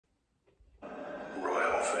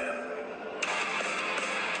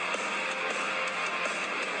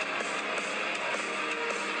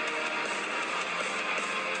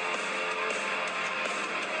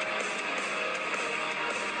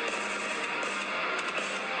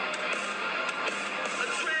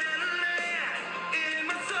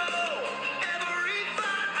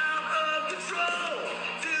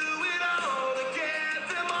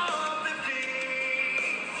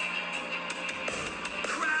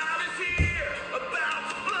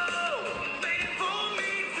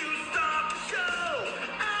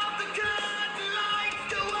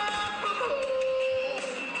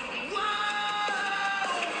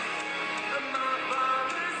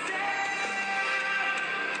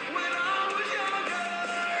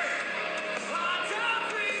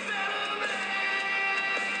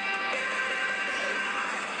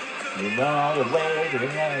all the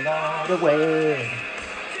way, all the way.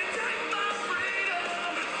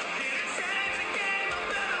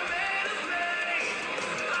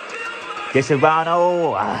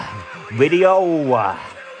 Disavano video.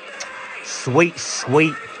 Sweet,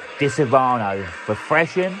 sweet Disavano.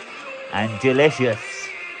 Refreshing and delicious.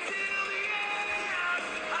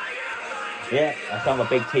 Yeah, I saw a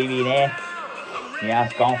big TV in here. Yeah,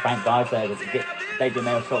 it's gone, thank God. So they did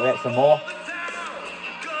maybe sort that some more.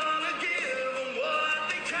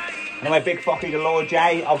 Anyway, Big Focky the Lord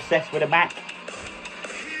J, obsessed with a Mac.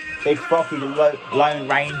 Big Focky the Lone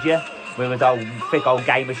Ranger with his old thick old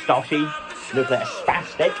game of Stoshy. Looks like a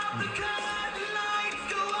spastic.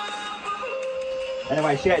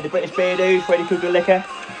 Anyway, shout out the British Beer Dudes, Freddy Cougar Liquor.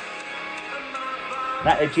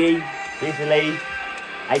 Nat the G, Lisa Lee,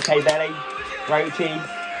 AK Belly, Roachy.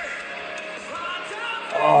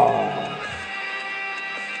 Oh.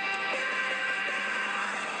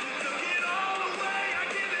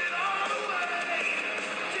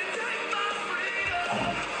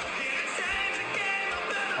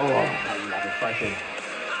 Oh, I love refreshing.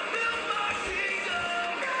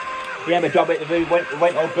 Yeah, my job at the move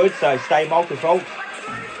went all good, so stay Malt as well.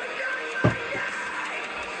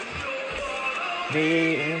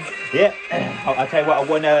 Yeah, I'll tell you what, I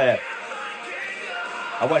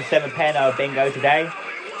won £7 bingo today.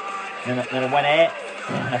 Then I went out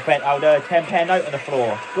and I found old £10 note on the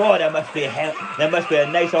floor. God, there must be a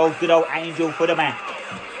nice old good old angel for the Mac.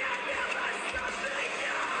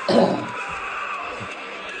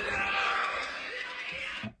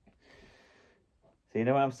 So you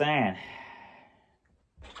know what I'm saying?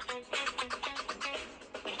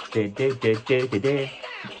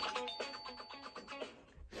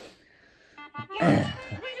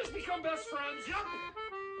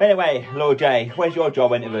 Anyway, Lord J, where's your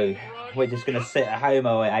job interview? We're just going to sit at home,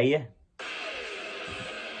 are you?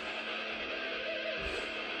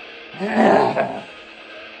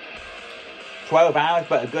 12 hours,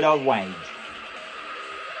 but a good old wage.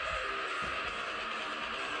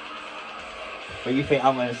 But you think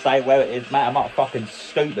I'm going to say, well, it is, mate, I'm not fucking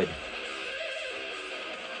stupid.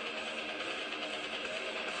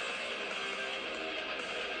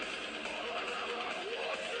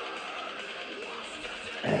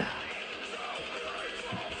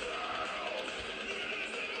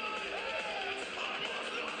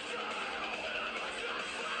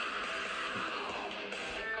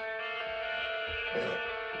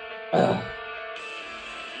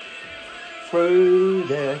 Through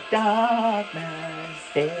the darkness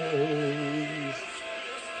days.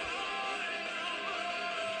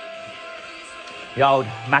 The old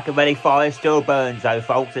Machiavelli fire still burns though,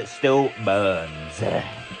 folks, it still burns.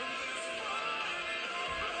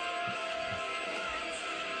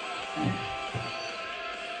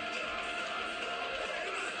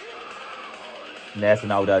 There's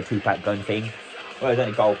an old 2-pack gun thing. Well, it's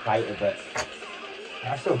only gold plated, but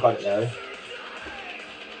I still got it though.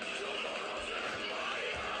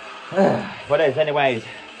 Well, there's anyways.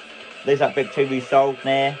 There's that big TV sold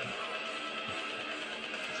there.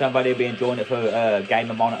 Somebody will be enjoying it for a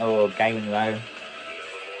gamer monitor or gaming though.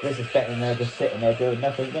 This is better than just sitting there doing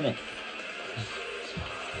nothing, isn't it?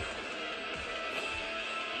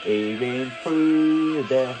 Even through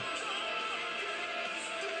the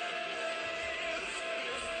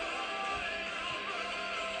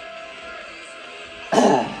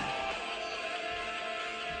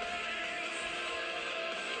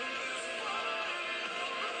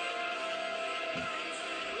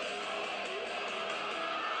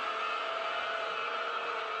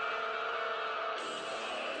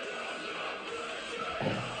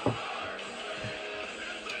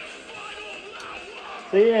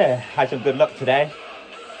So yeah, had some good luck today.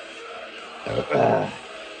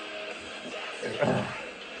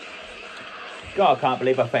 God, I can't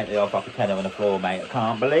believe I fainted off like a tenner on the floor, mate. I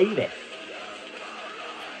can't believe it.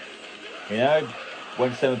 You know,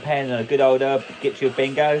 won £7 and a good old gets you a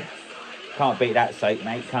bingo. Can't beat that soap,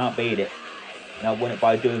 mate. Can't beat it. And I won it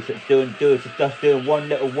by just doing one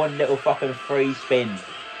little fucking free spin.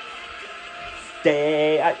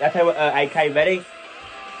 I tell you what, AK, ready?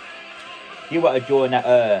 You want to join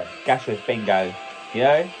that gaseous bingo, you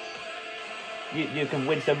know? You can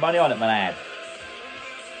win some money on it, my lad.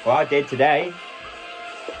 Well, I did today.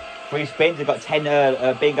 3 spins, I got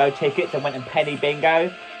 10 bingo tickets. I went and penny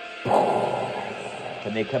bingo.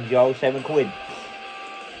 And there comes your old £7.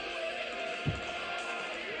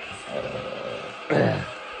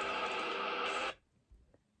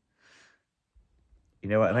 You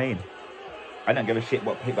know what I mean? I don't give a shit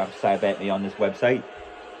what people have to say about me on this website.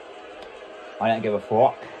 I don't give a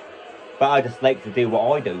fuck. But I just like to do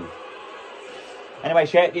what I do. Anyway,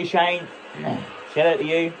 shout out to you, Shane. Shout out to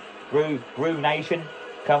you, Brew Nation,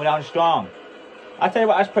 coming on strong. I tell you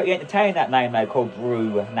what, that's pretty entertaining, that name though, called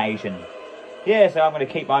Brew Nation. Yeah, so I'm going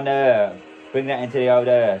to keep on bringing that into the old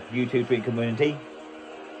YouTube drink community.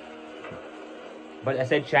 But as I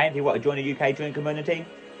said, Shane, if you want to join the UK drink community,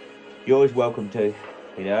 you're always welcome to,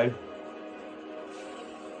 you know.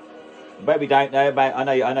 But we don't know, mate. I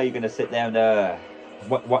know you're going to sit there and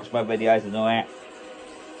watch my videos and all that.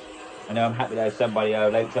 I know I'm happy to have somebody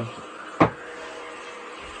like some.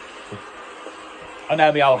 I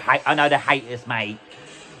know the haters, mate,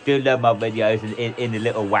 do love my videos in a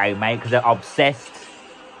little way, mate, because they're obsessed.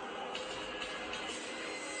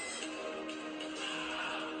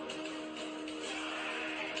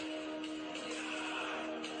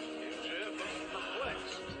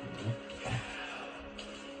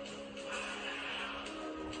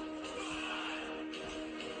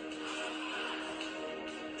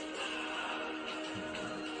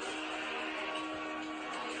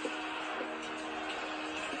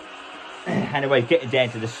 Anyway, getting down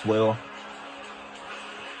to the swill.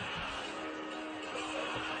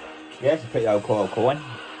 Yeah, it's a pretty old coil coin.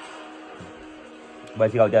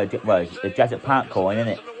 Where's the old, the Desert Park coin,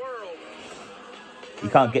 isn't it? You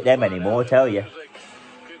can't get them anymore, I tell you.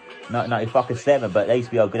 Not your fucking 7, but they used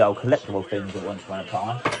to be all good old collectible things at once upon a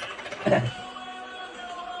time.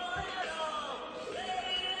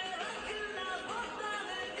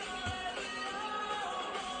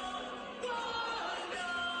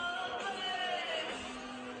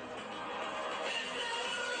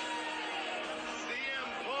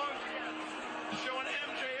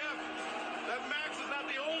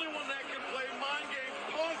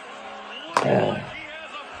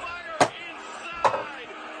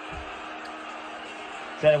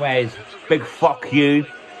 So anyways, big fuck you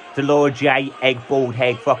to Lord J, egg bald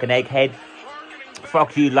head, fucking egghead.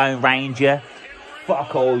 Fuck you, Lone Ranger.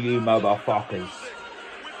 Fuck all you motherfuckers.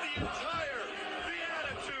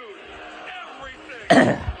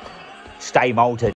 Stay malted.